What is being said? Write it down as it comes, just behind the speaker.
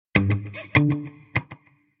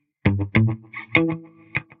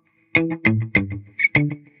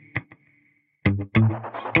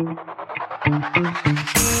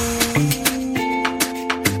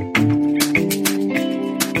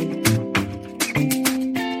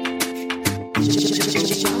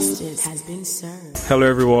Hello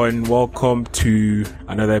everyone, welcome to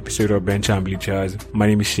another episode of Bench and Bleachers. My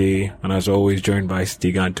name is Shay, and as always joined by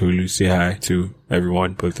Stig and Tolu. Say hi to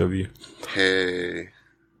everyone, both of you. Hey.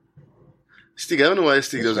 Stig, I don't know why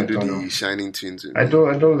Stig doesn't do the shining twins. I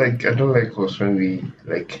don't like us when we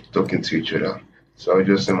like talking to each other. So I'll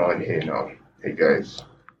just say on here now. Hey guys.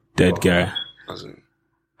 Dead guy.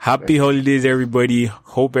 Happy holidays everybody.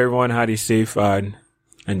 Hope everyone had a safe and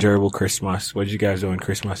enjoyable Christmas. What did you guys do on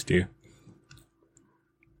Christmas Day?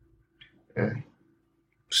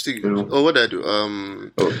 Stig, what did I do?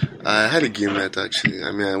 I had a game night actually.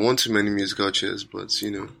 I mean, I won too many musical chairs, but you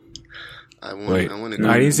know, I won a game.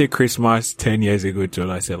 I didn't say Christmas 10 years ago,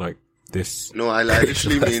 Joel. I said like this. No, I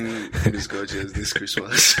literally mean musical chairs this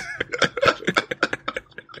Christmas.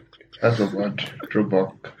 That's a bad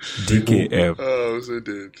throwback. DKF. Oh, I'm so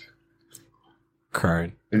dead.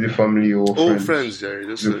 Crying. Is it family or friends? Old friends, Jerry.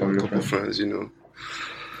 Just a couple friends, you know.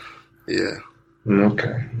 Yeah.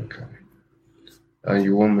 Okay. And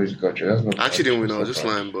you won musical chairs. I actually didn't win. I was just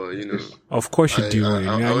lying, but you know. Of course you do win.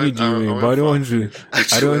 I win, but I don't want to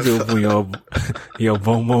open your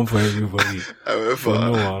bonbon for everybody. I went for.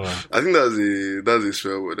 No, I think that's a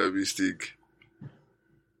swear word. That'd be Stig.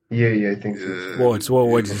 Yeah, I think so. What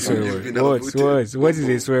is a swear word? What is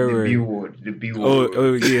a swear word? The B word.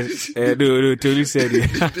 Oh yes. No, Tolu said it.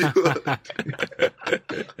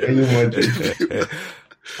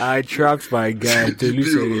 I trapped my guy. Tolu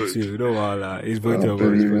said it too. No, it's both of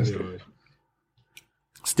us.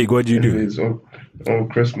 Stig, what do you do? On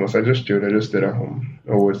Christmas, I just stayed at home.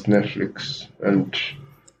 I watched Netflix and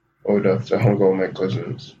all that. I hung out with my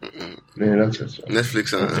cousins. Yeah, that's it. So.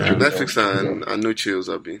 Netflix and no chills,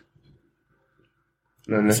 Abi.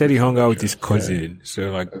 No, he said he hung out with his cousin,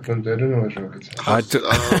 so like. I don't know what's wrong with it.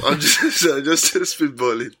 I'm just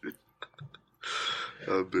spitballing.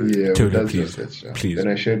 Yeah, Totally, that's just it. Please. Then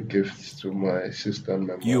I shared gifts to my sister and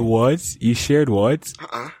my mom. You what? You shared what?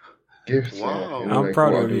 Gifts. Wow. Yeah, I'm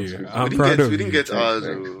proud of you. I'm proud of you. We didn't get ours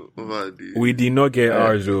over the. We did not get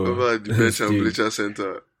ours over the Bench and Bleacher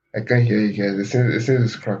Center. I can't hear you guys. It seems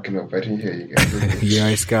it's cracking up. I didn't hear you guys. You are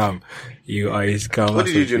a scam. You are a scam. What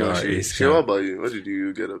did you do now? What about you? What did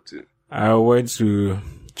you get up to? I went to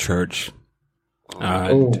church.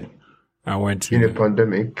 And I went to... In a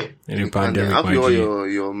pandemic. In a pandemic. Have you all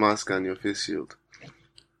your mask and your face shield?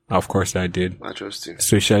 Of course I did. I trust you.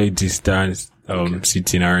 Socially distanced,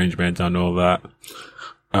 seating arrangement and all that.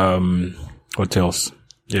 Hotels.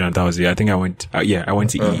 That was it. I think I went to eat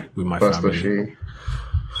with my family.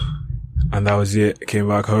 And that was it. Came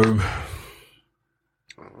back home.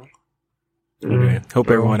 Okay.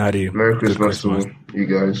 Hope everyone had a Merry good Christmas, you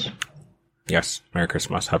guys. Yes. Merry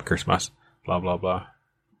Christmas. Happy Christmas. Blah, blah, blah.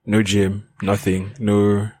 No gym. Nothing.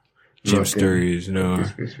 No gym stories. No.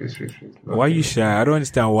 Please. Why are you shy? I don't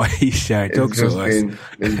understand why you shy. Talk to us.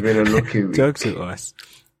 It's been a lucky week. Talk to us.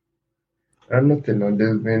 Nothing.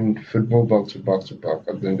 There's been football back to back.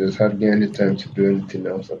 And then there's hardly any time to do anything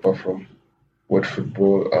else apart from watch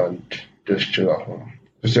football and just chill at home.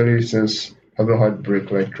 Especially since I haven't had break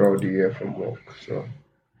like throughout the year from work. So it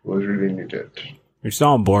was really needed. You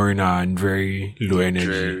sound boring and very low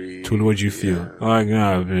energy. Tolu, what do you feel?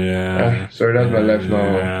 Yeah. Sorry, that's my life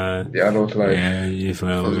now. The adult life. Yeah, you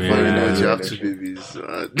feel you have two babies.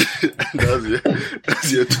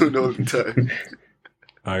 That's your tone all the time.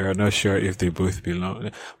 I'm not sure if they both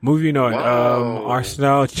belong. Moving on. Wow.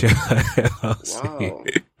 Arsenal, Chelsea. Wow.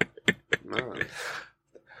 Man.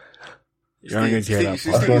 You're not going to hear that.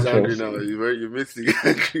 Stig is angry now. You made Stig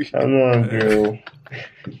angry. I'm not angry.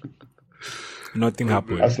 Nothing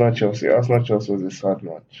happened. Arsenal Chelsea was a sad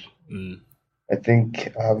match. I think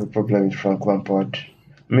I have a problem with Frank Lampard.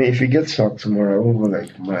 I mean, if he gets sacked tomorrow, I won't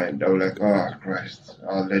go mind. I'll Christ,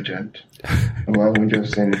 our legend. I won't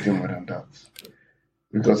just say anything more than that.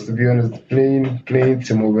 Because to be honest, playing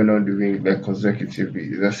Timo Werner on the wing consecutively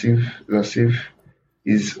is as if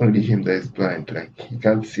it's only him that is blind. He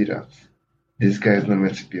can't see that this guy is not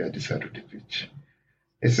meant to be at this side of the pitch.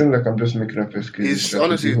 It seems like I'm just making up excuses.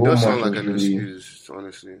 Honestly, it does sound like an excuse,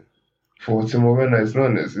 honestly. For Timo Werner, it's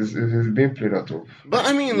not it's being played out of. But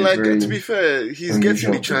I mean, to be fair, he's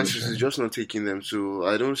getting the chances, he's just not taking them, so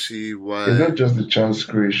I don't see why. It's not just the chance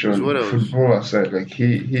creation. Football aside,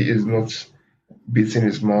 he is not beating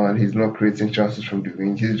his man, he's not creating chances from the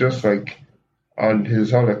wing. He's just and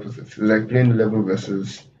his how put it, it's like playing 11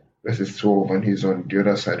 versus 12 and he's on the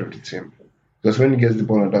other side of the team. Because when he gets the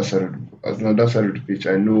ball on that side of the pitch,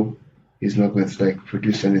 I know he's not going to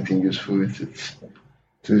produce anything useful with it.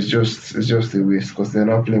 So it's just a waste because they're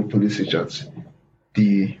not playing Pulisic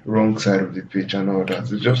the wrong side of the pitch and all that.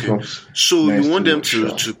 It's just not. So nice you want them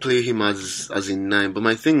watch, to play him as a 9, but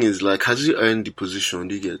my thing is like, has he earned the position?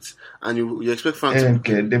 Do you get? And you expect Frank to?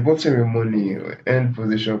 Okay, they bought him with money. End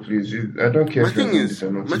position, please. I don't care. My thing is,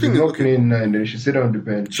 if he's not playing 9, then he should sit on the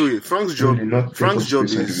bench. So Frank's job, Frank's job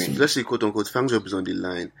is, let's say quote unquote, Frank's job is on the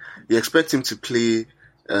line. You expect him to play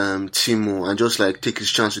Timo and just like take his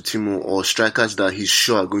chance with Timo or strikers that he's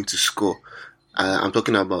sure are going to score. I'm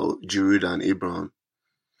talking about Giroud and Abraham.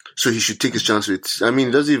 So he should take his chance with. I mean,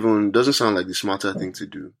 it doesn't sound like the smarter thing to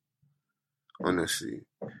do. Honestly,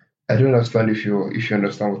 I don't understand if you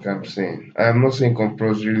understand what I'm saying. I'm not saying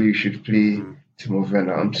compulsorily you should play Timo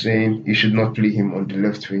Werner. I'm saying you should not play him on the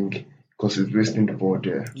left wing because he's wasting the ball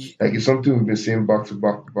there. Like it's something we've been saying back to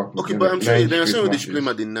back. Okay, but I'm saying they should play him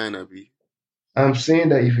at the 9, Abi. I'm saying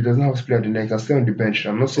that if he doesn't have to play at the 9, he can stay on the bench.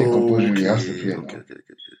 I'm not saying compulsorily he has to play. Okay.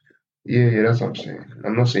 Yeah, that's what I'm saying.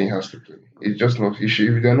 I'm not saying he has to play. It's just not.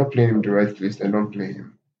 If they're not playing him in the right place, then don't play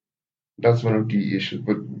him. That's one of the issues.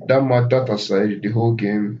 But that aside, the whole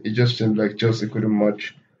game, it just seemed like Chelsea couldn't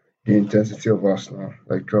match the intensity of Arsenal,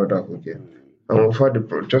 like throughout that whole game. And we've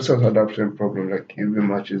had Chelsea has had that same problem, like every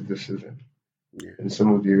matches this season. Yeah. In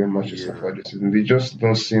some of the event matches so far this season, they just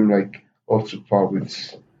don't seem like up to par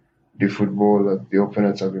with the football that the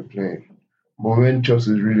opponents have been playing. But when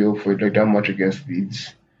Chelsea is really up for it, like that match against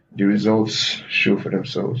Leeds, the results show for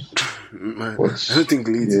themselves. Man, but, I don't think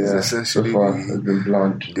Leeds is essentially so far has been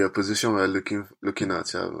bland. The opposition we're looking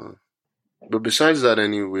at. But besides that,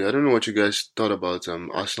 anyway, I don't know what you guys thought about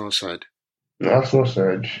Arsenal side. The Arsenal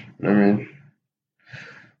side, I mean,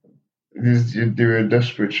 they were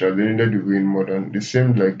desperate. They needed to win more than. It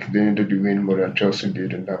seemed like they needed to win more than Chelsea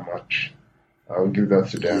did in that match. I'll give that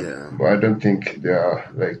to them. Yeah. But I don't think they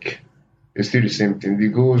are like. It's still the same thing. The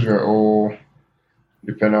goals were all.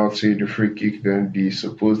 The penalty, the free kick, then the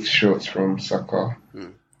supposed shots from Saka.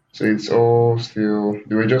 So it's all still.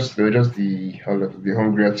 They were just the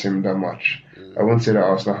hungrier team in that match. I won't say that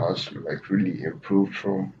Arsenal has like really improved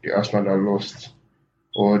from the Arsenal that lost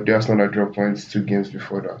or the Arsenal that dropped points 2 games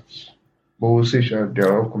before that. But we'll see.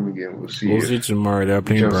 Their upcoming game, we'll see. We'll see tomorrow. They're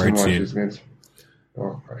playing Brighton.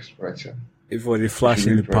 Oh Christ, Brighton! If they flash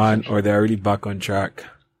in the pan or they're really back on track.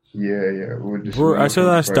 Yeah. Bro, I saw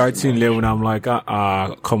that starting 11. I'm like,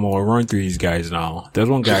 come on, run through these guys now. There's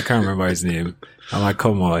one guy, I can't remember his name. I'm like,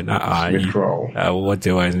 come on,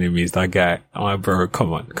 whatever his name is, that guy. I'm like, bro,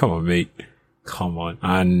 come on, mate. Come on.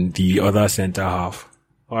 And the other centre half.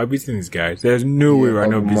 Oh, I'm beating these guys. There's no way we're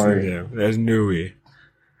not beating them. There's no way.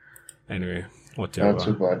 Anyway, whatever. Not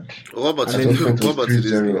too bad. What about today's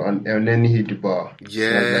game? And then he hit the bar.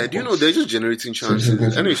 Yeah, do you know they're just generating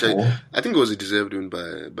chances? Anyway, I think it was a deserved win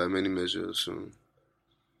by many measures. So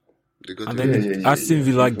they got. And then Aston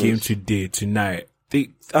Villa game tonight.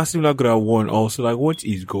 Aston Villa could have won also. Like, what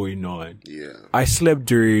is going on? Yeah. I slept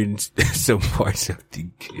during some parts of the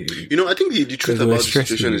game. You know, I think the truth about the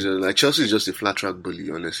situation is that, like, Chelsea is just a flat track bully,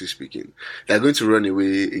 honestly speaking. They're going to run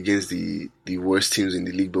away against the worst teams in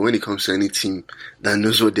the league, but when it comes to any team that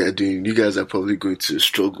knows what they're doing, you guys are probably going to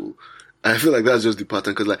struggle. I feel like that's just the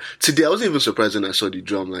pattern, because, like, today I wasn't even surprised when I saw the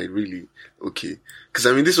draw. I'm like, really? Okay. Because,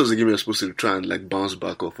 I mean, this was a game you're supposed to try and, like, bounce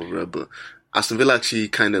back off of, right? But Aston Villa actually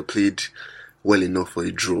kind of played well enough for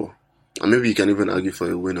a draw. And maybe you can even argue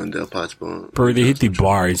for a win on their part, but... Bro, they hit the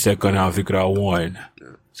bar in second half, they could have won. Yeah.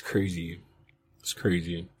 It's crazy.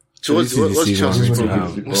 So what's Chelsea's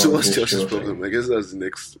problem? So what's Chelsea's problem? I guess that's the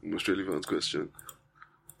next most relevant question.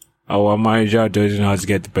 Our manager doesn't know how to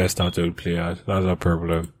get the best out of the players. That's our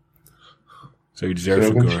problem. So you deserve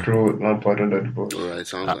to go. So throw Lampard under the bus. Alright,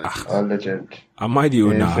 sounds like our legend. Am I the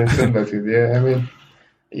owner?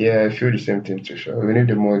 Yeah, I feel the same thing too, sure. We need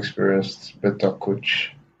a more experienced, better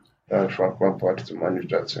coach than Frank Lampard to manage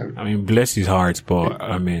that team. I mean, bless his heart, but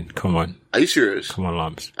I mean, come on. Are you serious? Come on,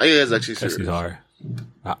 Lamps. Are you guys actually serious? Bless his heart.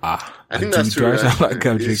 I think that's too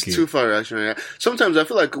it's too far reaction. Sometimes I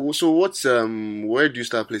feel like, so what's, where do you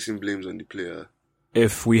start placing blames on the player?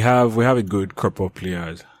 If we have a good crop of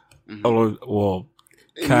players.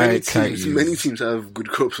 Many teams have good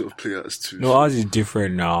crops of players too. No, ours is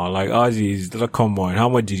different now. Like, ours is, like, come on, how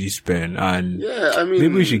much did he spend? And yeah, I mean,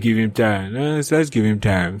 maybe we should give him time. So let's give him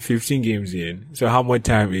time. 15 games in. So how much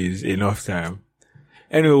time is enough time?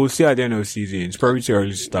 Anyway, we'll see at the end of the season. It's probably too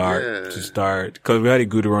early to start. Cause we had a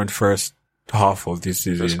good run first half of this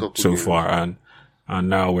season so far. And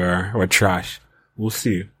now we're trash. We'll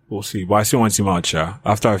see. But I still want him out,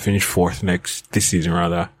 after I finish 4th this season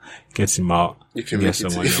rather. Get him out. If you make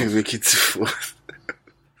it to 4th.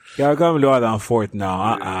 Yeah, I got him lower than 4th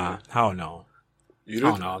now. How now? You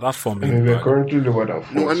don't know. That's for me. I mean, we're currently lower than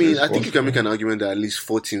 4th. No, I mean, I think you can make an argument that at least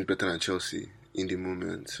 4 teams better than Chelsea. in the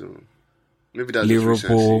moment. So maybe that's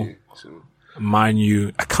Liverpool, recency, so. Man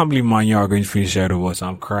U. I can't believe Man U are going to finish ahead of us.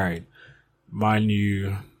 I'm crying. Man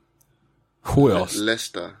U. Who else?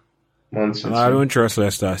 Leicester. I don't trust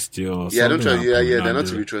Leicester still. Yeah, I don't trust. Yeah, they're not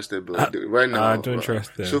to be trusted. But right now, I don't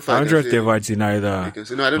trust them. So far, I don't trust Everton either.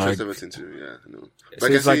 No, I don't trust Everton too. Yeah, no. So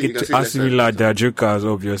it's like Aston Villa, they're jokers,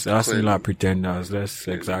 obviously. Aston Villa pretenders. That's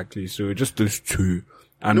exactly. So just those two.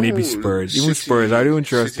 And maybe Spurs. Even Spurs, I don't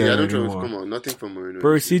trust them anymore. Come on, nothing from Mourinho.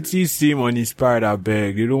 Bro, City seem uninspired, I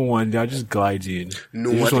beg. They don't want, they're just gliding.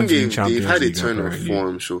 No, I think they've had a turn of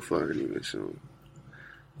form so far anyway, so.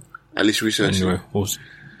 At least recently. Anyway,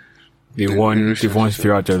 they've won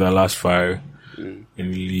 3 out of the last 5 in the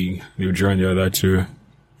league. They've drawn the other 2.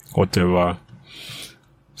 Whatever.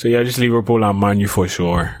 So yeah, just Liverpool and Man U for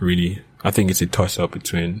sure, really. I think it's a toss-up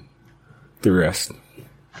between the rest.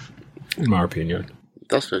 In my opinion.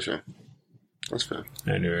 That's fair, sure. That's fair.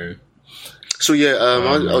 Anyway. So yeah,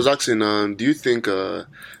 I was asking, do you think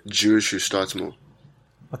Giroud should start more?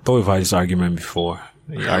 I thought we've had this argument before.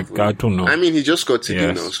 Yeah, I don't know. I mean, he just got to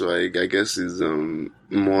do now, so I guess it's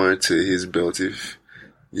more to his belt if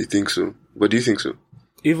you think so. But do you think so?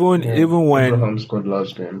 Even when Abraham scored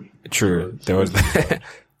last game. True, there was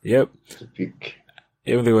yep.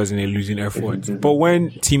 Even there wasn't a losing effort. But when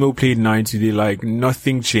Timo played 90, they like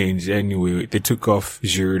nothing changed anyway. They took off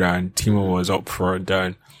Giroud and Timo was up front,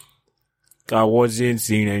 and I wasn't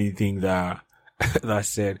seeing anything that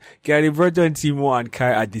said, they brought on Timo and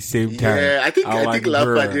Kai at the same time. Yeah, I think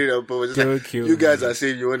Lampard did it, but was like, you guys are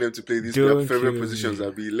saying you want them to play these favorite positions,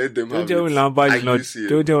 Abi. Let them have it.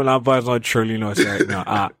 Don't tell Lampard's not trolling us right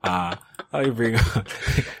now. How you bring on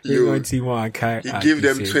Timo and Kai? He give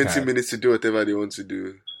them 20 minutes to do whatever they want to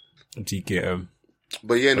do. TKM.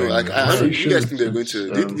 But yeah, no, you guys think they're going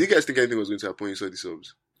to, did you guys think anything was going to happen when you saw the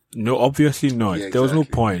subs? No, obviously not. Yeah, exactly. There was no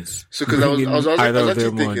points. So, because I was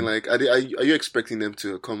actually thinking, like, are you expecting them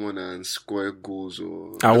to come on and score goals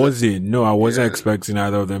or? I wasn't expecting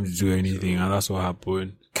either of them to do anything, and that's what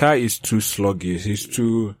happened. Kai is too sluggish.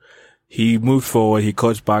 He moved forward, he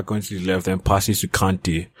cuts back onto his left and passes to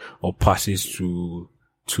Kante or passes to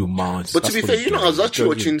Mount. But to be fair, I was actually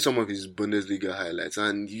watching some of his Bundesliga highlights,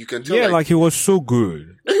 and you can tell. Yeah, like he was so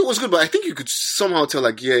good. No, he was good, but I think you could somehow tell,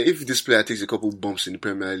 like, yeah, if this player takes a couple bumps in the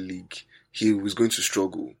Premier League, he was going to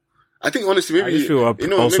struggle. I think honestly, maybe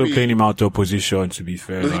playing him out of position. To be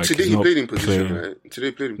fair, no, today he played in position, right? Today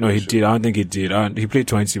he played in position. No, he did. I don't think he did. He played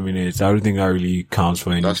 20 minutes. I don't think that really counts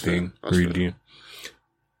for anything, really.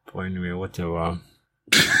 But anyway, whatever.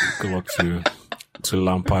 Good luck to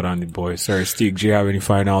Lampard and the boys. Sorry, Steve, do you have any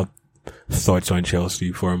final thoughts on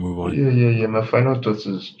Chelsea before I move on? Yeah. My final thoughts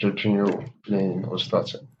is Jorginho playing or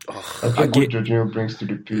starting. I think what Jorginho brings to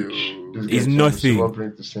the pitch is nothing.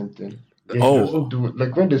 Brings the same thing. Yeah, he doesn't do it.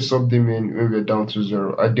 Like when they subbed him in when we were down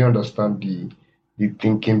 2-0, I didn't understand the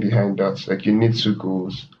thinking behind that. Like you need 2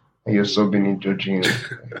 goals. And you're subbing in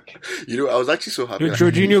Jorginho. I was actually so happy.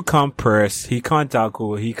 Jorginho can't press. He can't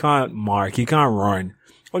tackle. He can't mark. He can't run.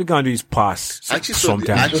 All he can do is pass. I actually saw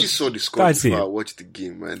the score before I watched the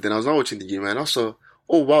game, man. Then I was not watching the game, and I saw,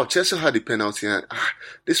 oh wow, Chelsea had the penalty, and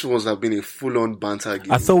this must have been a full-on banter game.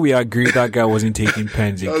 I thought we agreed that guy wasn't taking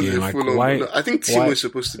pens again. Like, why? No, I think Timo is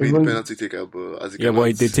supposed to be the penalty taker, but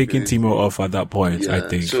but they're taking Timo off at that point. Yeah, I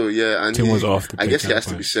think. So yeah, and Timo's off. I guess he has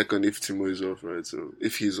to be second if Timo is off, right? So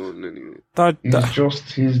if he's on anyway,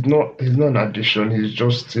 he's not an addition. He's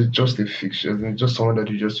just a fixture. He's just someone that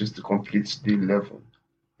you just used to complete the 11.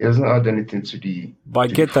 He hasn't added anything to the. But I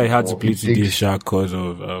get that he had to play today because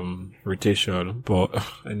of rotation. But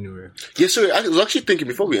anyway. Yeah, so I was actually thinking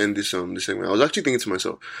before we end this segment, I was actually thinking to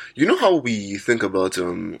myself, you know how we think about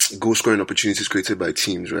goal scoring opportunities created by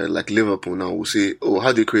teams, right? Like Liverpool now will say, oh,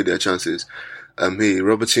 how do they create their chances? Hey,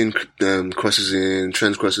 Robertson crosses in,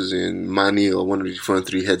 Trent crosses in, Mane or one of the front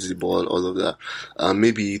 3 heads the ball, all of that.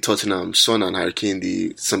 Maybe Tottenham, Son and Harry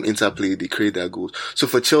Kane, some interplay, they create their goals. So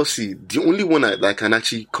for Chelsea, the only one that can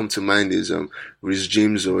actually come to mind is Reece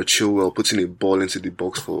James or Chilwell putting a ball into the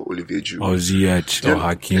box for Olivier Giroud. Or Ziyech, or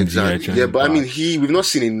Hakim exactly. Ziyech. Yeah, but I mean, we've not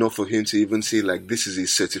seen enough of him to even say, like, this is a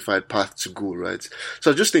certified path to goal, right? So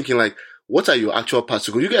I was just thinking, like, what are your actual paths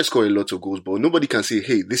to goal? You guys score a lot of goals, but nobody can say,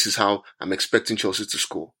 hey, this is how I'm expecting Chelsea to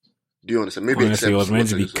score. Do you understand? Maybe honestly, it was meant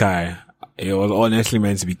to be Kai. It was honestly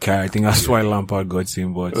meant to be Kai. I think that's why Lampard got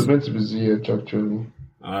him, but... It was meant to be Ziyech, actually.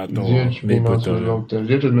 Ziyech been out for a long time.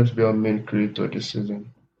 Ziyech was meant to be our main creator this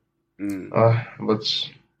season. But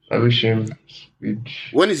I wish him speed.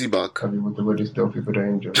 When is he back? I mean, whatever they tell people that are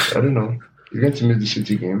injured. I don't know. He's going to miss the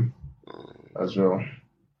City game as well.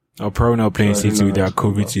 I'll probably not playing City with their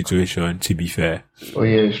COVID situation, to be fair. Oh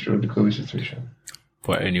yeah, it's true, the COVID situation.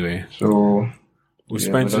 But anyway. So, We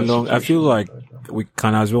spent too long. I feel like we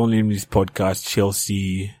can as well name this podcast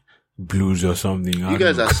Chelsea Blues or something. You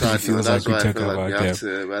guys are sad, man. That's why I feel like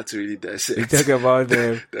we have to really dissect. We talk about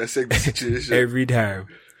them. Dissect the situation. Every time.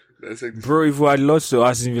 Bro, if we had lost to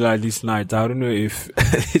Aston Villa this night, I don't know if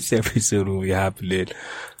this episode will be happening.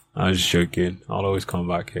 I'm just joking. I'll always come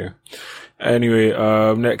back here. Anyway,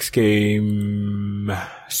 next game,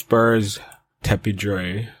 Spurs,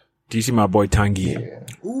 Tepidre. Do you see my boy Tanguy? Yeah.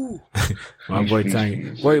 Ooh. My boy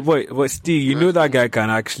Tanguy. Wait, Steve, you know that guy can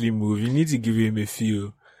actually move. You need to give him a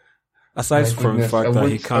few. Aside from the fact that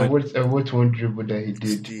he can't. I watched one dribble that he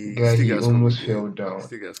did. He almost fell down.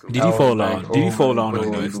 Did he fall down? Did he fall down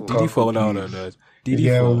on us? Did he fall down on us? Did he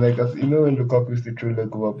fall? I was like, you know when Lukaku used to throw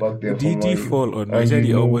like over back there. Did he fall on us? He said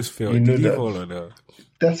he almost fell. Did he fall on us?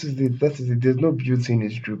 That is it. There's no beauty in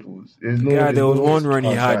his dribbles. There was one run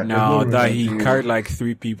he had now that he carried like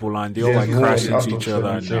 3 people and they all like crashed into each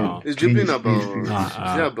other now. It's dribbling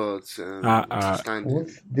about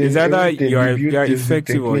Is either you're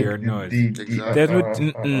effective or you're not. There's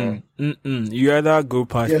no you either go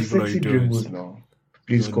past people or you don't.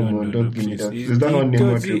 Please come on, don't give me that. Is that how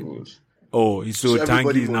Neymar dribbles? Oh, so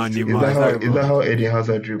Tanguy is now Neymar. Is that how Eddie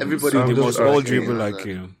Hazard dribbles? Everybody must all dribble like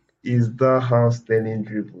him. Is that how Sterling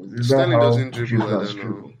dribbles? Sterling doesn't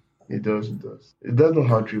dribble. It does. That's not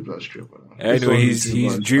how dribblers dribble. Anyway,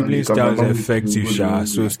 his dribbling style is effective, Sha.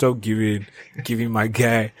 So stop giving my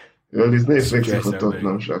guy. Well, it's not effective for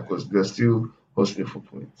Tottenham, Sha, because they're still hustling for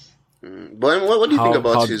points. But what do you think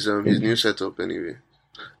about his new setup anyway?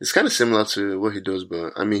 It's kind of similar to what he does,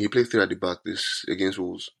 but I mean, he played 3 at the back this against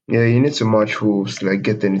Wolves. Yeah, you need to match Wolves, like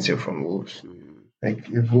get anything from Wolves. Like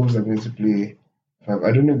if Wolves are going to play 5,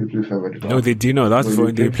 I don't know if they play 5 at the back. No, they did not. That's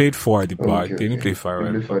fine. They played 4 at the back. They didn't play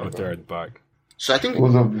 5 at the back. So I think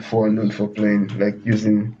Wolves are before known for playing like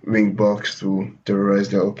using wing backs to terrorize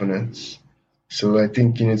their opponents. So I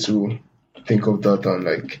think you need to think of that and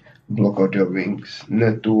like block out their wings.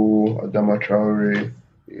 Neto, Adama Traore,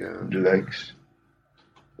 the likes.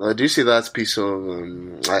 Do you see that piece of?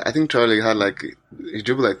 I think Charlie had he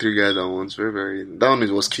dribbled like 3 guys at once. Very, very. That one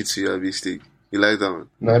was Kitsi Stick. You like that one?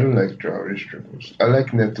 No, I don't like Traore's dribbles. I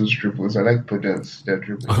like Neto's dribbles. I like Podence, their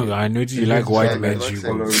dribbles. I know you like white men's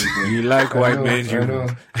dribbles. You like white men's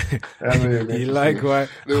dribbles. You like white.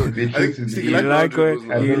 You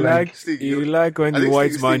like when the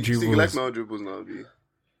white man dribbles. You like my dribbles now, B.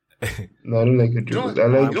 No, I don't like your dribbles. I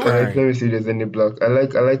like. Let me see if there's any black. I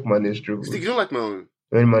like Mane's dribbles. Stick, you don't like my own.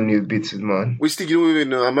 When Mane beats his man. Wait, Stick, you don't even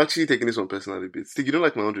know. I'm actually taking this on personally, bit. Stick, you don't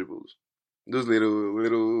like my own dribbles. Those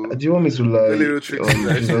little. Do you want me to lie? The little tricks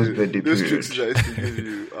those tricks that I used to give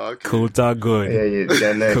you. Okay. Kota good. Yeah,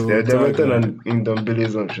 they're nice. They're better than in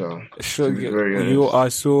Dombele's on show. Sure, you are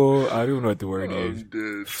so. I don't know what the word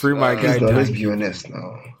is. Free my guy. Let's be honest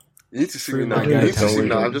now. You need to see me now. I don't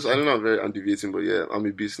know. I'm deviating, but yeah, I'm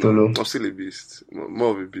a beast now. I'm still a beast.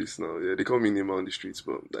 More of a beast now. Yeah, they call me Neymar on the streets,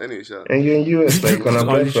 but anyway, and you're in US, like when I'm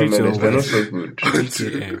playing for minutes, they're not so good.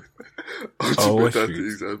 Better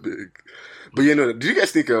things are big. But did you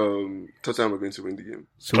guys think Tottenham were going to win the game?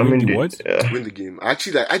 So win the game.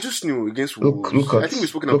 Actually, I just knew against Wolves. I think we've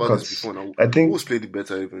spoken about this before now. I think Wolves played it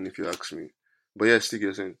better, even if you ask me. But yeah, Stick,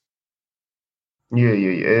 you're saying. Yeah.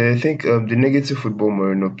 I think the negative football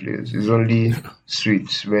Moreno plays is only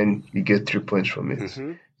sweet when you get 3 points from it.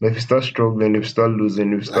 Mm-hmm. But if you start struggling, if you start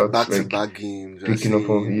losing, if you start back-to-back games, picking up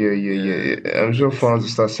on I'm sure fans will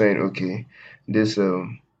start saying, okay, this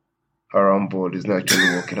around board is not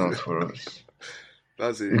actually working out for us.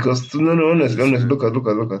 That's it. Because honestly, look at it.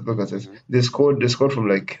 Mm-hmm. They scored from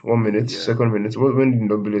like 1 minute, second minute. When did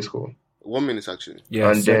Ndombele score? 1 minute actually.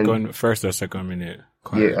 Yeah, and first or second minute.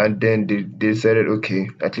 Correct. Yeah, and then they decided, okay,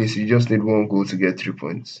 at least you just need 1 goal to get 3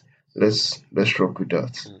 points. Let's rock with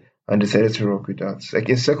that. And decided to rock with that. Like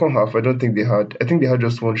in second half, I think they had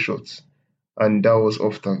just 1 shot. And that was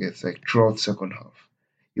off target, like throughout second half.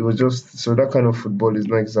 It was just, so that kind of football is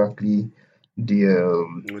not exactly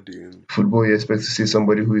the football you expect to see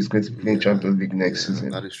somebody who is going to play in Champions League next season.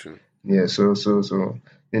 That is true. Yeah, so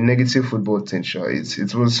the negative football thing,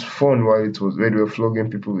 it was fun while it was where they were flogging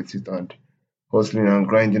people with it and hustling and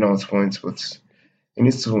grinding out points, but it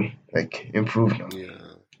needs to improve now. Yeah.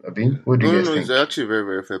 What do you guys think? It's actually a very,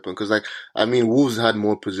 very fair point because, Wolves had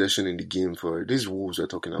more possession in the game for these Wolves we're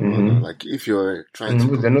talking about. Mm-hmm. Like, if you're trying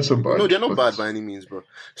to, they're not so bad. No, they're not bad by any means, but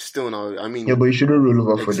still now, yeah, but you shouldn't roll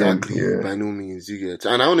over for them. Exactly, by no means, you get.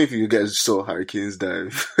 And I don't know if you guys saw Harry Kane's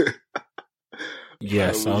dive.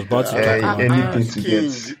 Yes, I was about to talk about anything to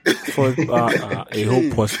get for a whole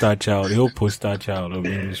poster child of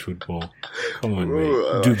English football. Come on,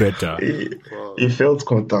 man, do better. He felt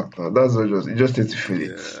contact now. That's not just. He just need to feel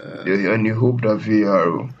it, and you hope that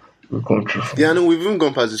VAR will come true. Yeah, I know we've even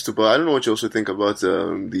gone past this too, but I don't know what you also think about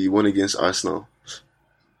the one against Arsenal.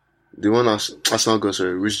 The one Arsenal got,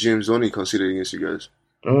 sorry, Rich James, the one he considered against you guys.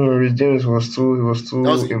 Oh, Rich James was too.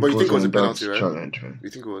 But you think it was a penalty, right? Challenge, man. You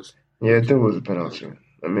think it was? Yeah, I think it was a penalty.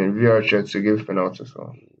 I mean, VR tried to give penalty,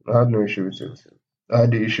 so I had no issue with it. I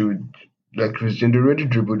had the issue with, like, Rich James. They already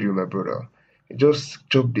dribbled you, my brother. He just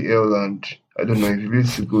chopped the L, and I don't know, if you need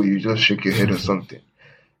to go, you just shake your head or something.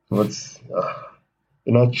 But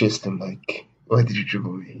you're not chased him, like, why did you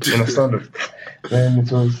dribble me? You understand it? Man,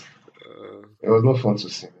 it was not fun to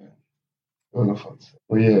see, man. It was not fun to see.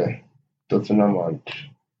 But yeah, Tottenham and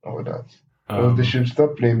all that. Well, they should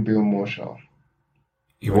stop playing Bill Marshall.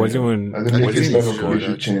 He wasn't when. I don't know if his level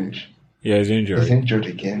should change. Yeah, he's injured. He's injured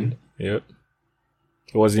again. Yep.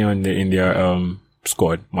 He wasn't in their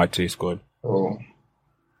squad, Mate squad. Oh.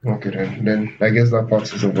 Okay then I guess that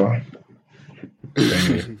part is over.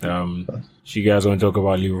 Anyway, do you guys want to talk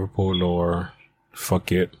about Liverpool or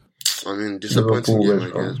fuck it? I mean, disappointing game, I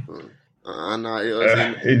guess, but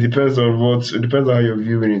it depends on how you're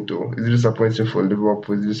viewing it though. Is it disappointing for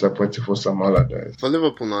Liverpool? Is it disappointing for Sam Allardyce? For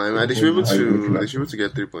Liverpool now, I mean, they should be able to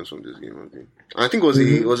get 3 points from this game, I think. I think was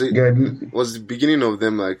the beginning of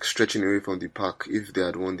them like stretching away from the pack if they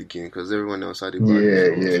had won the game, because everyone else had a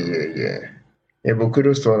bad Yeah. Yeah, but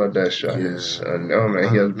kudos to Allardyce, and oh man,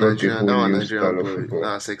 he has brought the whole new style of football.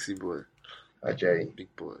 That sexy boy, Ajayi,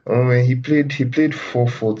 big boy. Oh man, he played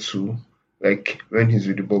 4-4-2. Like when he's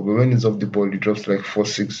with the ball, but when he's off the ball, he drops like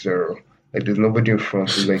 4-6-0. Like there's nobody in front.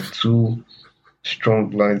 There's like two strong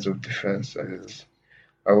lines of defense, and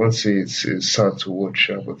I won't say it's sad to watch,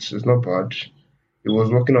 but it's not bad. It was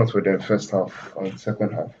working out for them first half and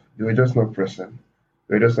second half. They were just not pressing.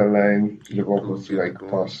 They were just allowing Liverpool to like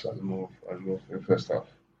pass and move in the first half.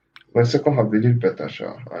 But second half they did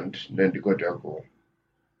better, and then they got their goal.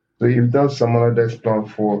 So if that's Sam Allardyce's plan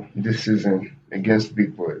for this season against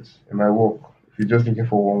big boys, it might work. If you're just looking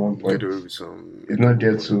for 1 point, it's not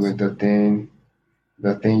there to entertain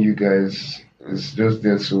you guys. It's just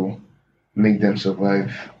there to make them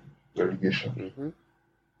survive relegation. Mm-hmm.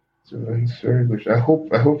 So it's very good. I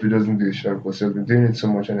hope he doesn't do it, because he's been doing it so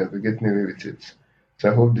much and he's been getting away with it.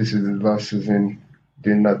 So I hope this is his last season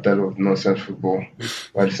doing that type of nonsense football.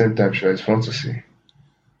 But at the same time, it's fun to see.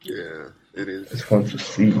 Yeah. It is. It's fun to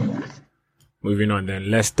see. Moving on then.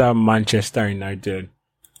 Leicester, Manchester United.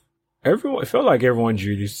 It felt like everyone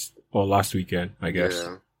drew this last weekend, I guess.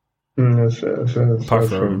 Yeah. Apart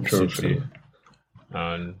from City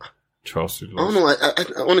and Chelsea. I don't know. I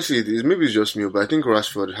honestly, maybe it's just me, but I think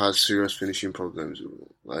Rashford has serious finishing problems.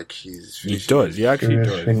 Like he does. He actually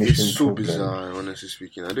does. It's so bizarre, honestly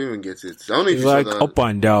speaking. I don't even get it. I don't know if it's like up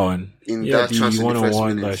and down in that chance in the first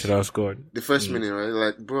minute. That should have scored. The first minute, right?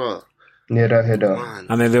 Like, bro. Yeah, that header. Man.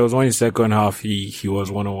 And then there was one in the second half. He was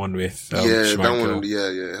 1-on-1 with Schmeichel. That one.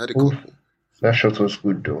 Yeah. Had a couple. That shot was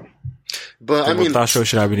good though. But I mean, that shot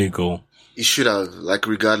should have been a goal. He should have, like,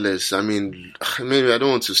 regardless. I mean, maybe I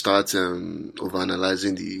don't want to start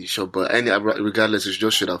overanalyzing the shot, but regardless, it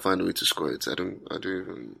just should have found a way to score it. I don't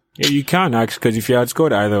even. Yeah, you can actually, because if you had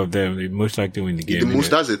scored either of them, they most likely win the game.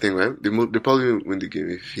 That's the thing, right? They probably win the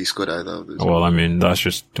game if he scored either of those. Well, I mean, that's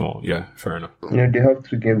just yeah, fair enough. Yeah, they have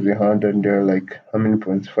 2 games in hand, and they're like how many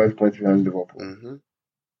points? 5 points behind Liverpool. Mm-hmm.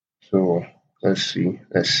 So let's see.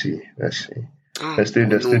 They're still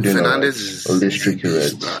Fernandes is tricky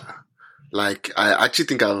reds. Like, I actually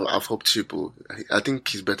think I've hopped triple. I think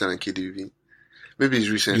he's better than KDB. Maybe his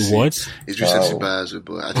recency. What? His recency bias,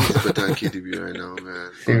 but I think he's better than KDB right now, man.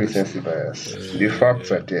 The recency bias. The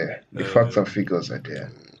facts are there. The facts and figures are there.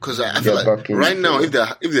 Because I feel like right now, if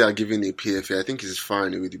they are giving a PFA, I think he's far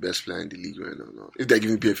and away the best player in the league right now. If they're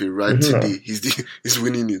giving PFA today, he's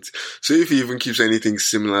winning it. So if he even keeps anything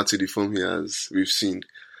similar to the form he has, we've seen,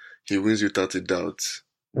 he wins without a doubt.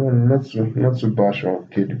 Not to bash on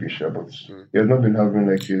KDB, but he has not been having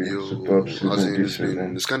like a superb season this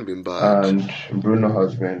season. It's kind of been bad. And Bruno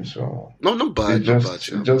has been, so... No, not bad.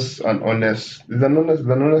 Just an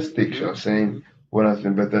honest take, saying one has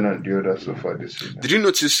been better than the other so far this season. Did you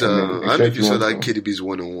notice, I don't know if you saw that KDB's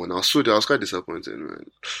 1-on-1. I was quite disappointed, man.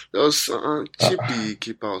 That was chippy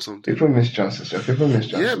keeper or something. People miss chances. Yeah,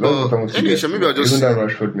 but anyway, maybe I'll just... Even that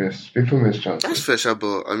Rashford miss. People miss chances. That's fair,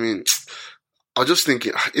 but I mean... I was just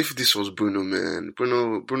thinking, if this was Bruno, man,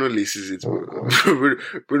 Bruno laces it.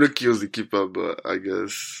 Bruno kills the keeper, but I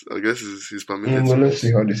guess he's permitted. Let's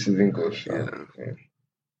see how the season goes. Yeah.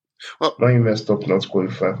 Well, Man U messed up not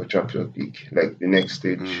qualifying for Champions League, like the next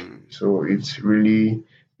stage. So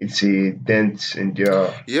it's a dent in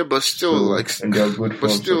their but still, and their good but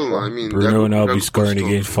form still, so far. I mean, Bruno will now be scoring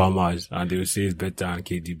against Farmers, and they will say it's better than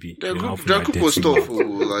KDB. Their group was tough.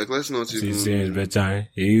 Like, let's not even. Say it's better.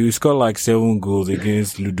 You scored like 7 goals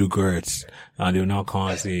against Ludogorets, and they will now come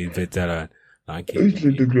and say it's better than KDB. Which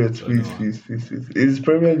Ludogorets, please. It's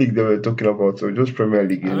Premier League that we're talking about, so just Premier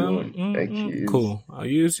League alone. Cool.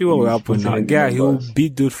 You see what will happen now. Guy, he will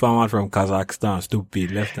beat those farmers from Kazakhstan, stupid,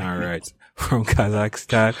 left and right. From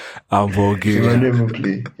Kazakhstan and Bulgaria. He might never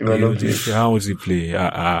play. How would he play?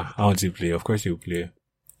 How would he play? Of course he'll play.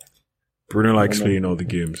 Bruno likes playing all the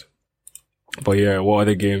games. But yeah, what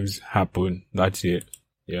other games happen? That's it.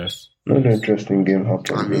 Yes. Not an interesting game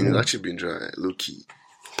happened. I mean, it's actually been dry, low key.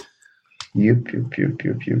 Yep.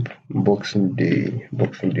 Boxing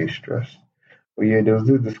Day stress. But yeah, there was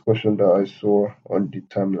this discussion that I saw on the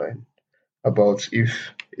timeline about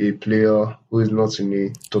if a player who is not in a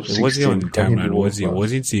top 16. Was he on the timeline?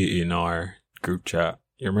 Wasn't he in our group chat?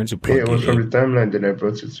 You're meant to plug it was from the timeline, then I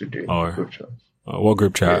brought it today. Group chat. What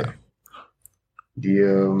group chat? Yeah.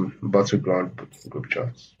 The Battleground group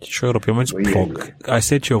chat. Shut up, you're meant to plug. I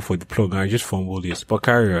set you up for the plug and I just fumbled this. But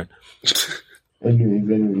carry on.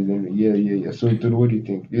 Anyway. Yeah. So, what do you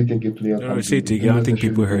think? Do you think a player No, say it again. I don't think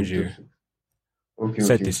people heard you.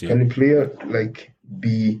 Okay. Can a player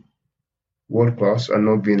be world class and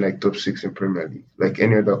not being top 6 in Premier League, like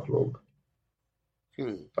any other club,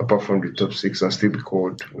 apart from the top 6, and still be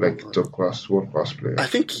called top class, world class player? I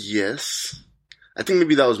think yes. I think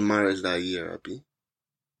maybe that was Mahrez that year, Abby.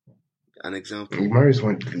 An example. Mahrez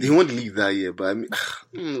won the league. He won the league that year, but I mean,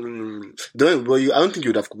 I don't think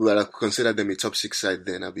you would have considered them a top 6 side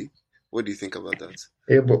then, Abby. What do you think about that?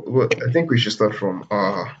 Yeah, but I think we should start from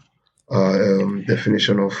our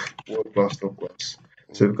definition of world class, top class.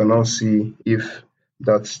 So we can now see if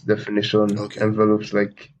that definition envelopes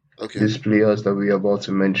these players that we are about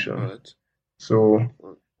to mention. Right. So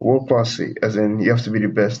world class, as in you have to be the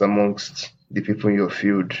best amongst the people in your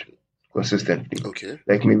field consistently. Okay.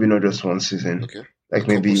 Maybe not just one season. Okay.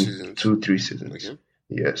 Maybe 2-3 seasons. Okay.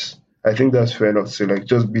 Yes. I think that's fair enough to say,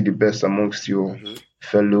 just be the best amongst your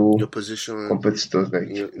fellow position competitors.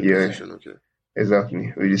 Position, okay.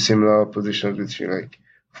 Exactly. With the similar positions with you,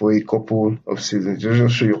 for a couple of seasons.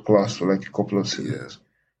 Just show your class for a couple of seasons.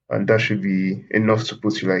 Yeah. And that should be enough to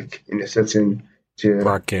put you in a certain tier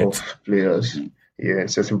of players. Yeah, a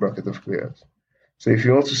certain bracket of players. So if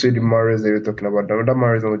you want to say the Mahrez that you're talking about, that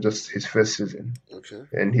Mahrez was just his first season. Okay.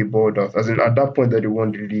 And he balled out. As in, at that point that he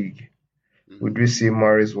won the league, would we say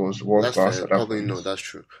Mahrez was world class at that Probably point? No, that's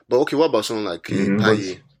true. But okay, what about someone like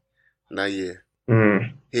Payet?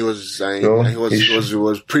 He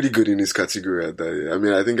was pretty good in his category at that year. I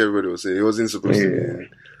mean, I think everybody was saying he wasn't supposed to be.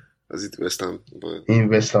 Was it West Ham? But in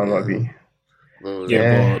West Ham, maybe.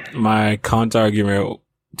 But my counter argument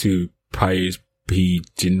to Payet is he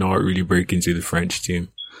did not really break into the French team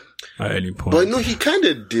at any point. But no, he kind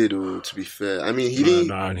of did, to be fair. I mean, he didn't.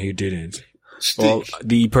 No, he didn't. Well,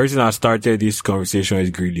 the person that started this conversation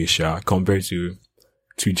is Grealish, compared to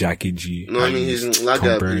Jackie G. No, I mean, he's like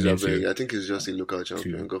I think he's just a local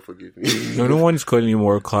champion. God forgive me. No one is calling him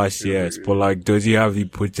world class yet, but does he have the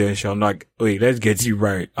potential? I'm like, wait, let's get it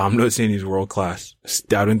right. I'm not saying he's world class.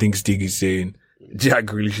 I don't think Stig is saying Jack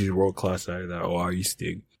Grealish is world class either. Or are you,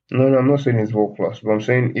 Stig? No, I'm not saying he's world class, but I'm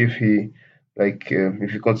saying if he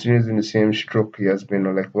if he continues in the same stroke he has been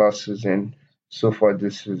last season, so far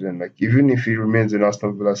this season, even if he remains in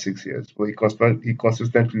Aston Villa 6 years, but he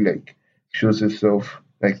consistently shows himself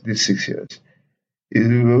these 6 years.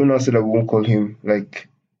 We will not say that we won't call him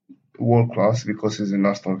world class because he's in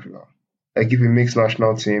Aston Villa. If he makes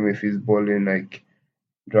national team, if he's balling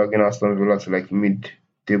dragging Aston Villa to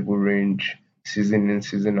mid-table range, season in,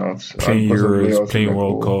 season out, playing Euros, playing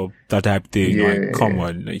World Cup, that type of thing. Come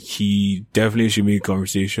on, he definitely should be in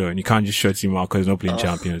conversation. You can't just shut him out because he's not playing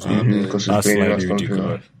Champions League. That's slightly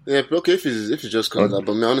ridiculous. Yeah, okay, if he just comes out,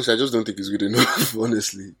 but honestly, I just don't think he's good enough.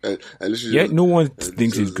 Honestly, no one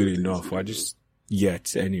thinks he's good enough.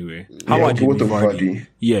 Anyway. How about Jamie Vardy?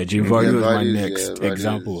 Yeah, Jamie Vardy was my next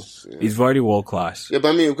example. Is Vardy world class? Yeah, but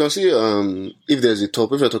I mean, you can see if there's if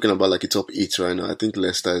you're talking about a top 8 right now, I think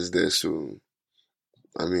Leicester is there. So,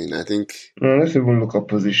 I mean, I think. No, let's even look at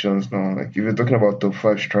positions now. If you're talking about top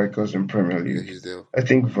 5 strikers in Premier League, he's there. I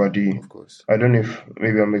think Vardy. Of course. I don't know if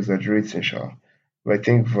maybe I'm exaggerating, but I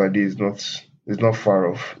think Vardy is not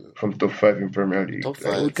far off from top 5 in Premier League. Top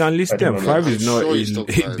 5. We can list them. 5 is not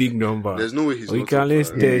a big number. There's no way he's we can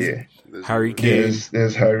list there's Harry Kane.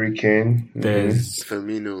 There's Harry Kane. There's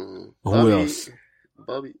Firmino. Who else?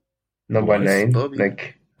 Bobby. Number 9. Bobby.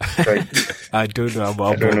 Like, I don't know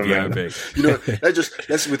about Bobby Abeg.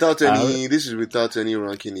 Let's without any. This is without any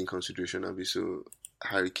ranking in consideration. I'll be so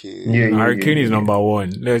Harry Kane. Harry Kane is number one.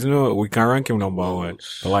 We can rank him number one.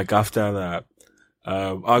 But like after that,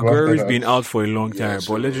 Aguero's been out for a long time.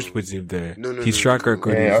 But let's just put him there. His track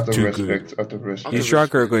record is too good. His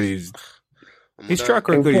track record is. His track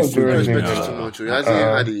record is too good. He hasn't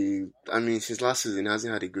had since last season, he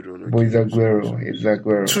hasn't had a good run. But it's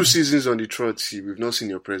Aguero. 2 seasons on the trot, we've not seen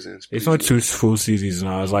your presence. It's not 2 full seasons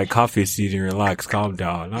now. It's like half a season. Relax, calm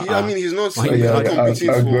down. He's not.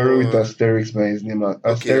 Aguero with asterisks by his name.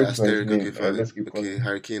 Let's keep calling.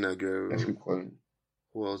 Harry Kane, Aguero. Let's keep calling.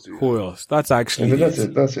 Who else do we Who else? That's actually That's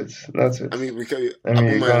it. That's it. we can.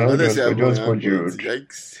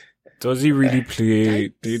 Does he really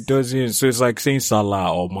play? It doesn't. So it's like saying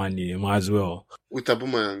Salah or Mane, might as well. With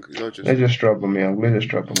Aubameyang, let's just drop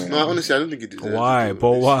Aubameyang. No, honestly, I don't think it deserves. Why?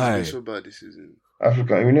 But why? It's so bad this season.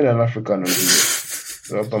 Africa, we need an African.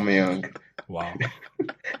 Aubameyang. Wow.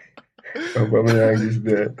 Aubameyang is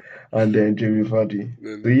there, and then Jamie Vardy.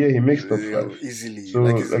 So he makes top 5 easily. So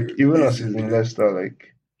even as he's in Leicester,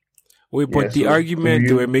 Wait, but the argument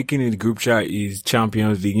they were making in the group chat is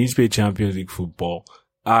Champions League. He needs to play Champions League football.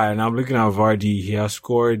 And I'm looking at Vardy. He has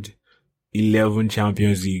scored 11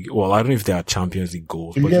 Champions League. Well, I don't know if they are Champions League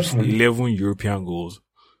goals, but just 11 European goals.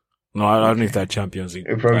 No, I don't know if they're Champions League.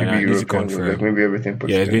 It'll probably be European, maybe everything put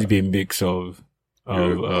together. It's going to be a mix of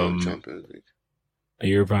Champions League.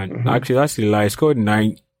 European. Mm-hmm. Actually, that's the lie. He scored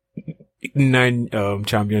nine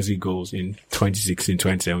Champions League goals in 2016,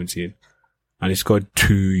 2017. And he scored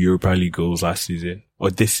 2 Europa League goals last season.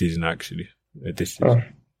 Or this season, actually. This season. Oh,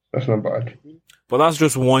 that's not bad. But that's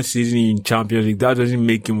just one season in Champions League. That doesn't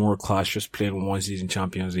make him world class, just playing one season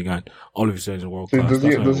Champions League and all of a sudden world class. So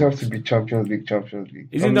does it have to be Champions League?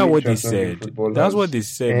 Isn't that what they said? That's what they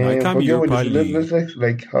said. It can't be Europa League.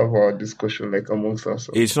 Let's have our discussion amongst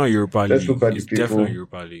ourselves. It's not Europa League. It's definitely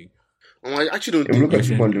Europa League. I actually don't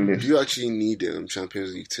think do you actually need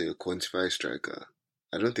Champions League to quantify striker?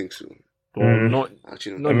 I don't think so. Not you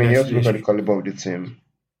have to look at the caliber of the team.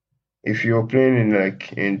 If you're playing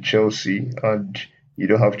in Chelsea and you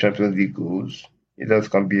don't have Champions League goals, that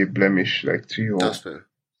can be a blemish to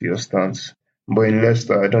your stance. But in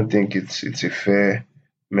Leicester, I don't think it's a fair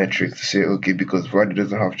metric to say, okay, because Vardy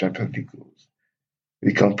doesn't have Champions League goals,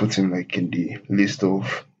 we can put him in the list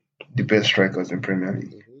of the best strikers in Premier League.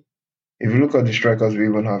 Mm-hmm. If you look at the strikers we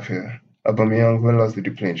even have here, Aubameyang, when last did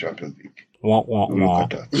he play in Champions League? Look at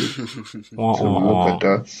that. Look at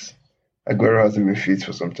that. Aguero hasn't been fit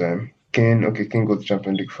for some time. Kane got the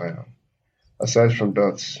Champions League final. Aside from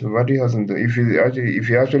that, Vardy hasn't. If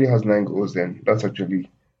he actually has 9 goals, then that's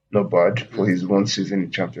actually not bad for his one season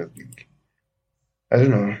in Champions League. I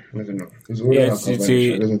don't know. It's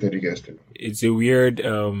a weird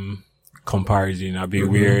comparison. A bit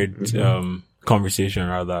weird conversation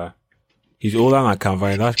rather. He's older than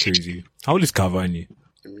Cavani. That's crazy. How old is Cavani?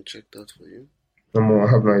 Let me check that for you. I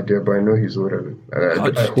have no idea, but I know he's older. I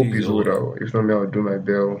hope he's older. If not, I'll do my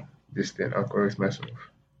bell this thing. I'll correct myself.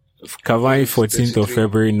 Cavani 14th of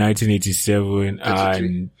February 1987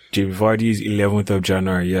 and Jamie Vardy is 11th of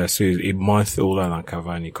January. Yeah, so he's a month older than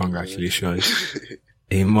Cavani. Congratulations.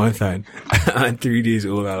 A month and 3 days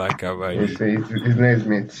older than Cavani. His name is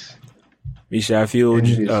Mitz. Misha, I feel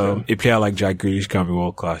a player like Jack Grealish can be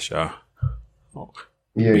world class, yeah.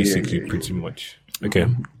 Basically, pretty much. Okay.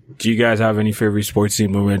 Do you guys have any favorite sports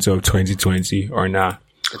team moments of 2020 or not?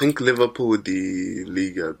 I think Liverpool with the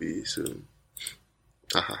league be so.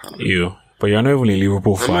 You, but you're not even a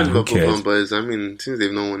Liverpool fan. I'm a Liverpool fan, but since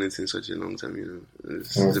they've not won it in such a long time,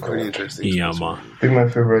 it's a pretty interesting. Yeah, man. I think my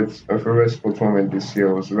favorite sports moment this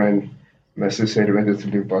year was when Messi said he wanted to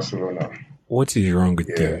leave Barcelona. What is wrong with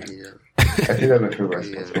that? Yeah. I think that's my favorite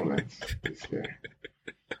sports moment this year.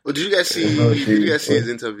 Oh, did you guys see his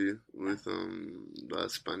interview with that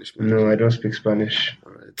Spanish man? No, I don't speak Spanish.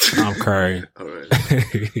 All right. I'm crying. All right.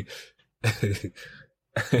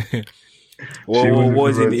 What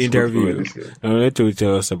was in the interview? Let you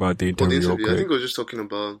tell us about the interview. I think I was just talking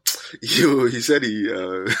about he said he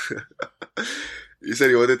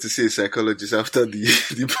wanted to see a psychologist after the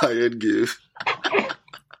Bayern game.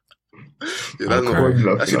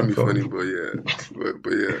 That shouldn't be funny, but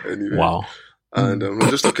yeah. Anyway. Wow. And we're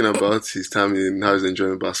just talking about his time in how he's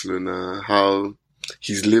enjoying Barcelona, how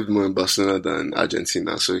he's lived more in Barcelona than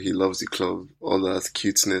Argentina, so he loves the club, all that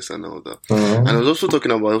cuteness and all that. Uh-huh. And I was also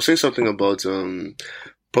saying something about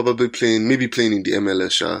probably playing in the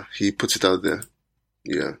MLS. He puts it out there.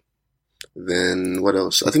 Yeah. Then what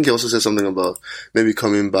else? I think he also said something about maybe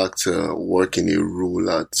coming back to work in a role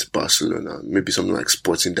at Barcelona, maybe something like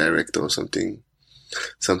sporting director or something.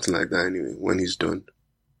 something like that anyway, when he's done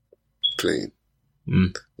playing.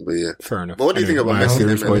 But yeah. Fair enough. But what do you think about Messi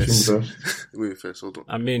and MLS? Wait, first, hold on.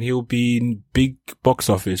 I mean, he'll be in big box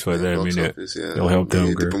office for them, box innit? office, yeah. It'll help them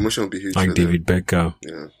The grow. promotion will be huge Like for David them. Beckham.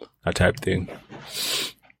 Yeah. That type thing.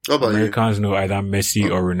 How about Americans know either Messi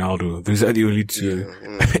or Ronaldo. Those are the only two,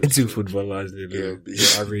 Yeah. two footballers they know. Yeah.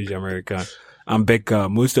 The average American. And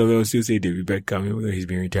Beckham, most of them still say David Beckham, even though he's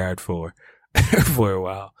been retired for a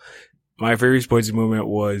while. My favorite sports moment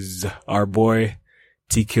was our boy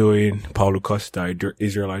TKOing Paulo Costa,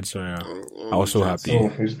 Israelite Soya. I was so happy.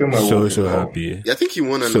 He's still my So happy. Yeah, I think he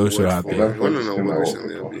won an So award. happy. He won an award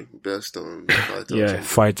recently. Best fighter. Yeah,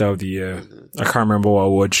 fight of the year. I can't remember what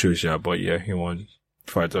award show, yeah, but yeah, he won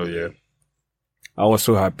fight of the year. I was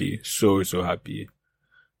so happy. So happy.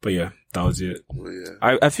 But yeah, that was it. Well,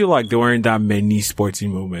 yeah. I feel like there weren't that many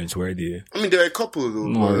sporting moments where they... I mean, there are a couple though.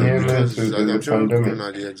 because I'm sure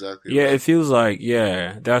pandemic. exactly. Yeah, it feels like,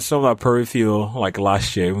 there are some that probably feel like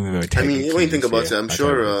last year. When I mean, when you think about it, I'm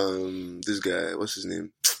sure this guy, what's his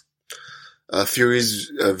name?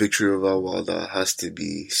 Fury's victory over Wilder has to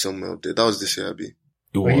be somewhere up there. That was this year, Abby.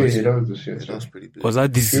 It was. Yeah, that was this year. That was pretty big. Was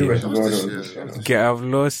that this Fury year? versus Wilder was this year. Okay, I've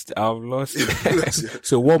lost.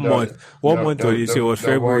 So one month was this year was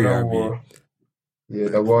February, Abby. Yeah,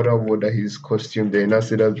 the Wilder wore that his costume there, and that's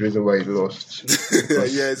the reason why he lost.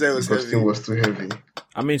 Yeah, that was the costume heavy. was too heavy.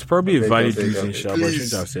 I mean, it's probably a valid Please, reason, Sha, but I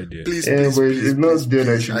shouldn't have said it. Please, Yeah, but it's not there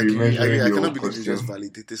that should be measuring I your cannot believe you just costume.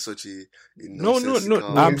 validated such a No.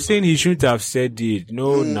 nonsensical- I'm saying he shouldn't have said it.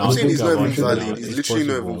 No, now I'm saying think it's not about even it now. valid. It's literally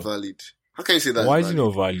not possible. even valid. How can you say that? Why is it not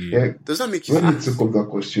valid? Yeah, Does that make you when he took off that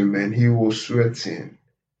costume, man, he was sweating.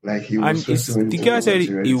 Like he was And sweating. when the he guy was said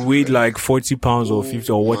ready he to weighed fight. like 40 pounds or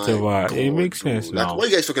 50 or my whatever. God, It makes bro. sense Like, now. why are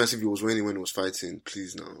you guys talking as if he was winning when he was fighting?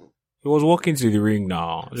 Please now. He was walking to the ring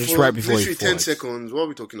now, just For right before he literally fought. 10 seconds. What are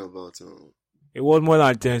we talking about now? It was more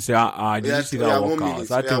than 10 seconds. Did Yeah, you see yeah, that 1 walkout? minute.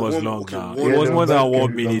 That thing Yeah, was one- long okay, now. one- It was Yeah, more than that 1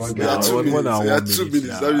 can be minute long. now. Yeah, It was 2 more than minutes. 1 Yeah, minute. 2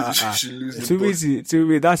 minutes. That means you should lose the 2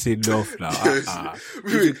 minutes, that's enough now.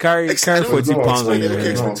 Wait, You carry I don't 40 know. pounds on your Okay,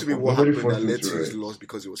 head. explain to me what Nobody happened that forced him led to to his rest. loss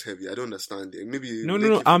because it was heavy. I don't understand it. Maybe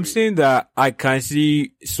No. I'm saying that I can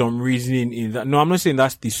see some reasoning in that. No, I'm not saying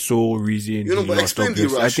that's the sole reason. You know, he but lost, explain the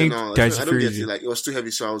obviously. I think rationale. that's I don't get crazy. it. Like, it was too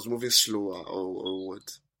heavy, so I was moving slower or what?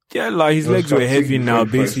 Yeah, like his He was legs were heavy fatigued now,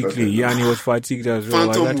 before he fight basically. started. Yeah, and he was fatigued as well.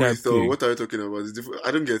 Phantom Like that type weight of or thing. what are you talking about? It's different.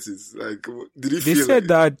 I don't get it. Like, did he They feel said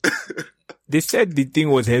like... that. They said the thing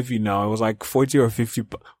was heavy now. It was like 40 or 50.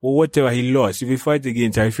 Well, whatever, he lost. If he fight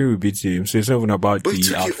again, Typhoon will beat him. So it's not even about But he the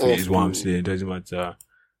took it outfit, off, is what I'm bro. saying. It doesn't matter.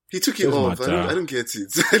 He took it Doesn't off. matter. I don't get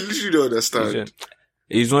it. I literally don't understand.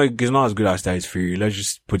 He's not as good as Tyson Fury. Let's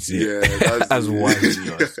just put it Yeah, that's as why he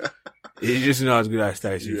lost. He's just not as good as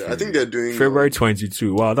Tyson Fury. Yeah, I think they're doing February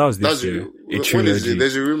 22. Wow, that was this year. A when is it? trilogy.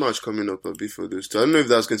 There's a rematch coming up before those two. I don't know if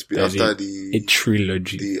that's going to be There's after a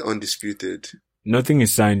trilogy. the Undisputed. Nothing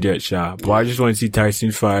is signed yet, Sha. But I just want to see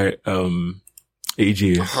Tyson fight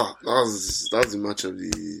AJ. That's the match of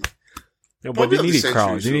the... No, but Probably they of need the a crowd.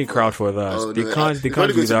 century They need a so crowd far. for that. Oh, They no, can't it's do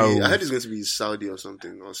probably going to that. be- I heard it's going to be Saudi or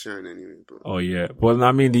something. I was sharing anyway. But... Oh yeah. Well,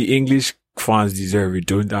 I mean, the English fans deserve it,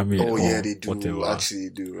 don't I mean? Oh yeah, they do. Whatever. Actually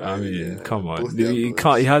do. Right? I mean, Yeah. come on. Both their It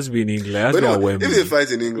boys. has been England. It has But been no, at Wembley. if they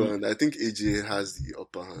fight in England, I think AJ has the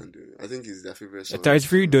upper hand. I think he's their favorite son. Tyson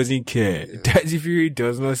Fury doesn't care. Yeah. Tyson Fury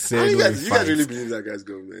does not I say mean, no. you guys really believe that guy's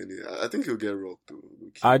going, man? I think he'll get rocked though.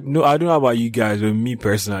 I don't know about you guys, but me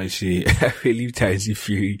personally, I believe Tyson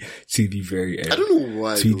Fury to the very end. I don't know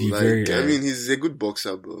why. To Though. the Like, very I end. mean, he's a good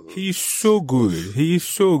boxer, bro. He's so good. He's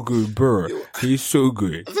so good, bro. He's so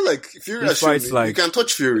good. I feel like Fury He has shown fights me, like- you can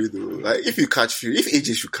touch Fury though. Like if you catch Fury, if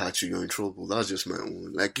AJ should catch you, you're in trouble. That's just my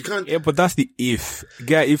own. Like you can't. Yeah, but that's the if.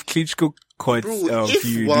 Guy, if Klitschko cuts Bro, if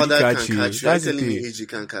Fury, Wilder didn't can catch you. catch you, I'm That's the telling me thing. AJ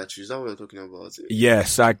can't catch you. Is that what you're talking about?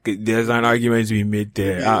 Yes, there's an argument to be made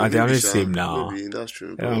there. I'm Maybe, the sha. same now. Maybe, that's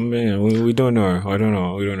true. Yeah, man, we don't know. I don't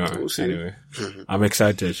know. We don't know. We'll see. Anyway, I'm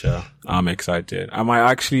excited, Sha. I'm excited. I might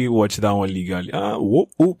actually watch that one legally.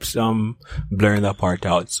 Oops, I'm blurring that part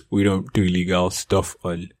out. We don't do illegal stuff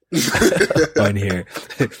on here.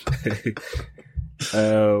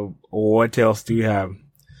 What else do we have?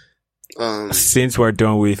 Since we're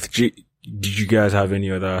done with, did you guys have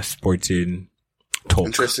any other sporting talk?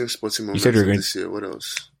 Interesting sporting moments said you were going- this year. What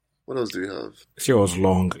else? What else do we have? This year was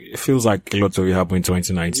long. It feels like a lot of it happened in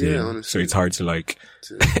 2019. Yeah, honestly. So it's hard to like,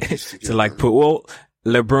 To to like put, well,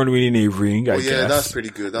 LeBron winning a ring, I Oh yeah, guess. that's pretty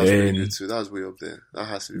good. That was pretty And- good too. That was way up there. That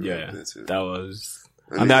has to be way up there too. that was,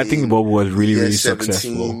 I and I think the bubble was really, yeah, really 17,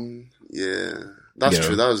 successful Yeah, that's Yeah.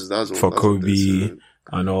 true. That was for that was up there, Kobe too.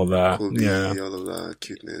 and all that. Kobe, Yeah. all of that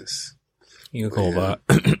cuteness. You can call Yeah.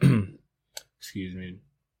 that. Excuse me.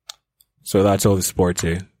 So that's all the sports,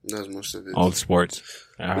 eh? That's most of it. All the sports.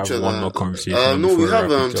 I have one more conversation. No, we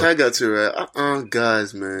have Tiger too, right?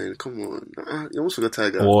 Guys, man, come on. You almost forgot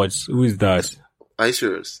Tiger. What? Who is that? Are you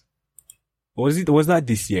serious? Was that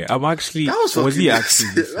this year? I'm actually. Was he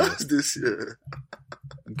actually this year? That was this year.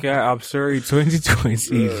 Okay, I'm sorry. 2020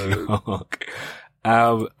 is young.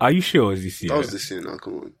 Are you sure it was this year? That was this year. Now,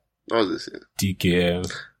 come on. That was this year. DKM.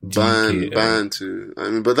 Ban too. I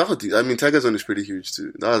mean, but Tiger's one is pretty huge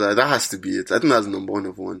too. That has to be it. I think that's number one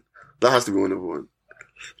of one. That has to be one of one.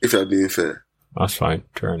 If you're being fair. That's fine.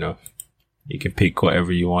 Fair enough. You can pick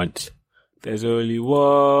whatever you want. There's only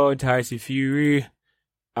one Tyson Fury.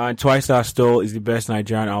 And Twice That Stole is the best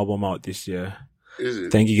Nigerian album out this year. Is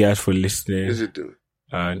it? Thank you guys for listening. Is it though?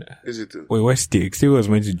 Is it though? Wait, where's Stig? Stig was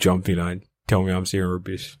meant to jump in and tell me I'm saying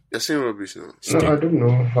rubbish. You're saying rubbish now. No, I don't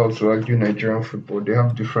know how to argue Nigerian football. They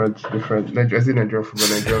have different. I say Nigerian football.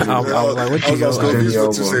 Nigerian. I'm like, what you confused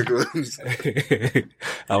for 2 seconds.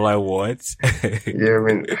 I'm like, what? Yeah, I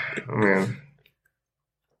mean.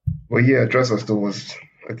 Well, yeah, Twice That Stole was,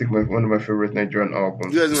 I think, one of my favorite Nigerian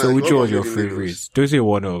albums. So which was your favorite? Don't say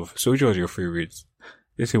one of. So which was your favorite?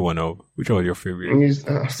 Let's say one of. Which was your favorite? I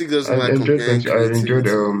enjoyed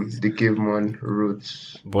the Caveman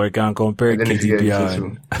Roots. But I can compare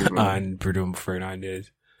KDB and Bruno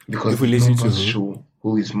Fernandes. Because if we listen to show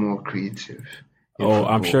who is more creative.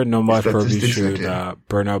 I'm sure numbers probably show that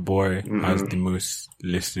Burna Boy has the most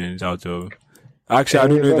listenings out of. Actually, I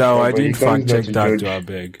don't know that. I didn't fact check that, to I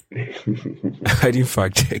beg. I didn't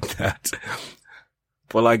fact check that.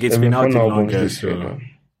 But like, it's been out the longest, so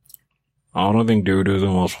I don't think Davido is the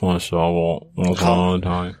most fun, so I won't all the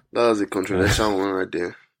time. That was a controversial one right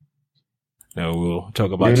there. Yeah, we'll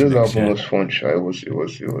talk about it. Davido's album was fun,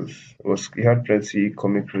 it had plenty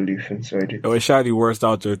comic relief inside it. It was shot the worst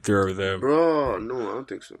out of 3 of them. Bro, no, I don't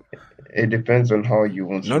think so. It depends on how you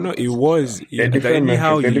want to. No, it was.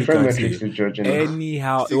 Anyhow, you different metrics to judge.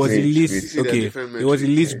 Anyhow, it was the least. Okay, it was the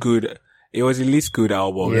least good. It was the least good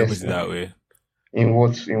album. Let me say that way. In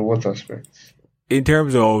what aspects? In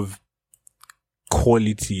terms of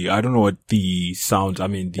quality, I don't know what the sounds. I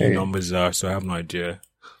mean, the numbers are, so I have no idea.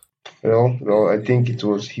 Well, I think his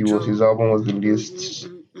album was the least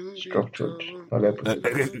structured.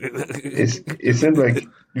 It seemed like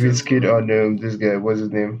Wizkid and this guy, what's his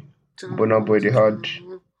name? Burna Boy, they had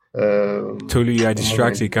Tolu, you are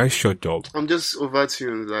distracted. Guys, shut up. I'm just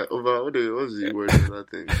overtuned. Like what's the word of that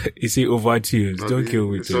thing? You say overtunes. Don't kill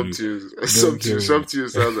me, Tolu.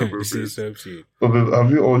 Subtunes sounds appropriate.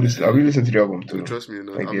 Subtunes. Have you listened to the album too? Trust me,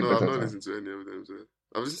 no. I've not listened to any of them. So.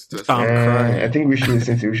 I've listened to I think we should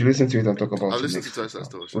listen to it and talk about it. I've listened to Twice That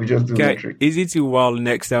Stole. We just do metric. Is it while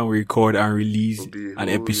next time we record and release an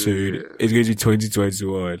episode, it's going to be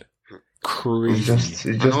 2021? Crazy. It's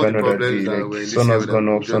just another day. Like, sun has gone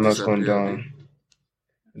up, sun has gone down.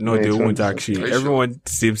 No, they won't actually. Everyone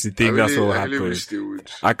seems to think that's what happens.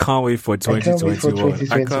 I can't wait for 2021.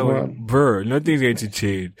 I can't wait. Bro, nothing's going to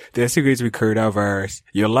change. There's still going to be coronavirus.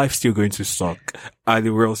 Your life's still going to suck. And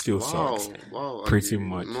the world still sucks. Wow. Pretty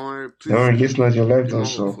much. No, listeners, your life don't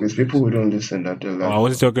suck. It's people who don't listen that their life. I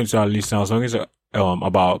wasn't talking to our listeners. I was talking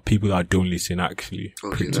about people that don't listen, actually.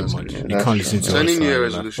 Pretty much. You can't listen to us. Any New Year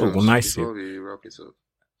resolutions? Oh, nice. Before we wrap it up.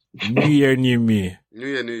 New Year, new me. New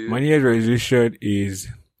Year. My New Year resolution is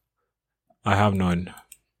I have none.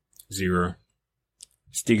 0.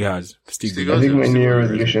 Stig has. I think my New Year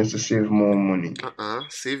resolution is to save more money.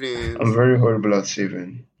 Saving. I'm very horrible at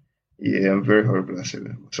saving. Yeah, I'm very horrible at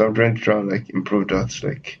saving. So I'm trying to like improve that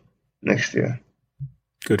next year.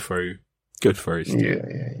 Good for you. Steve.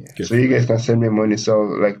 Yeah. So you guys can send me money, so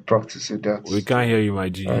I'll like practice with that. We can't hear you, my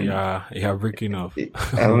G. You're breaking off.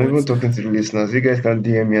 I'm even talking to the listeners. You guys can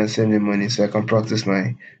DM me and send me money so I can practice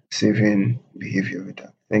my saving behavior with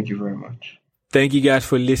that. Thank you very much. Thank you guys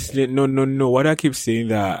for listening. No. Why do I keep saying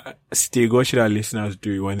that? Stig, what should our listeners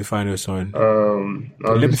do when they find us on?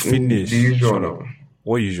 Let me finish. The usual.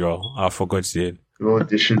 What usual? I forgot to say it. Well,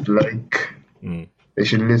 they should like. They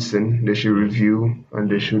should listen, they should review, and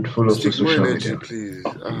they should follow us on social media. Please.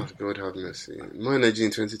 Oh, God have mercy. More energy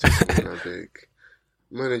in 2021, I beg.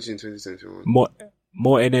 More energy in 2021.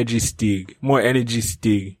 More energy, Stig. More energy,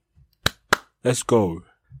 Stig. Let's go.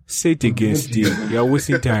 Say it again, Stig. You're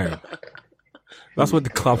wasting time. That's what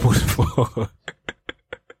the clap was for.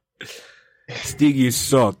 Stig, you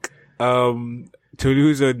suck.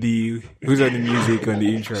 Who's on the music on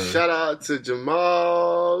the intro? Shout out to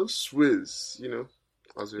Jamal Swizz,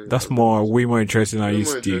 That's way more interesting than you,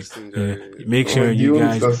 Steve. Make sure you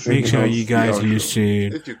guys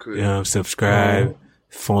listen. If you could. Subscribe.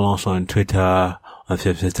 Follow us on Twitter.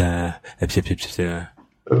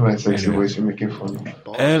 That's my sexy voice you're making fun of.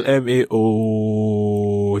 LMAO.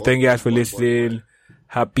 Thank you guys for listening.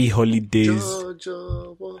 Happy holidays.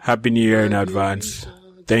 Happy New Year in advance.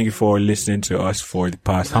 Thank you for listening to us for the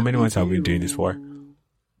past. How many months have we been doing this for?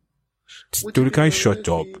 Dude, can you shut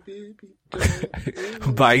up?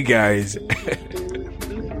 Bye, guys.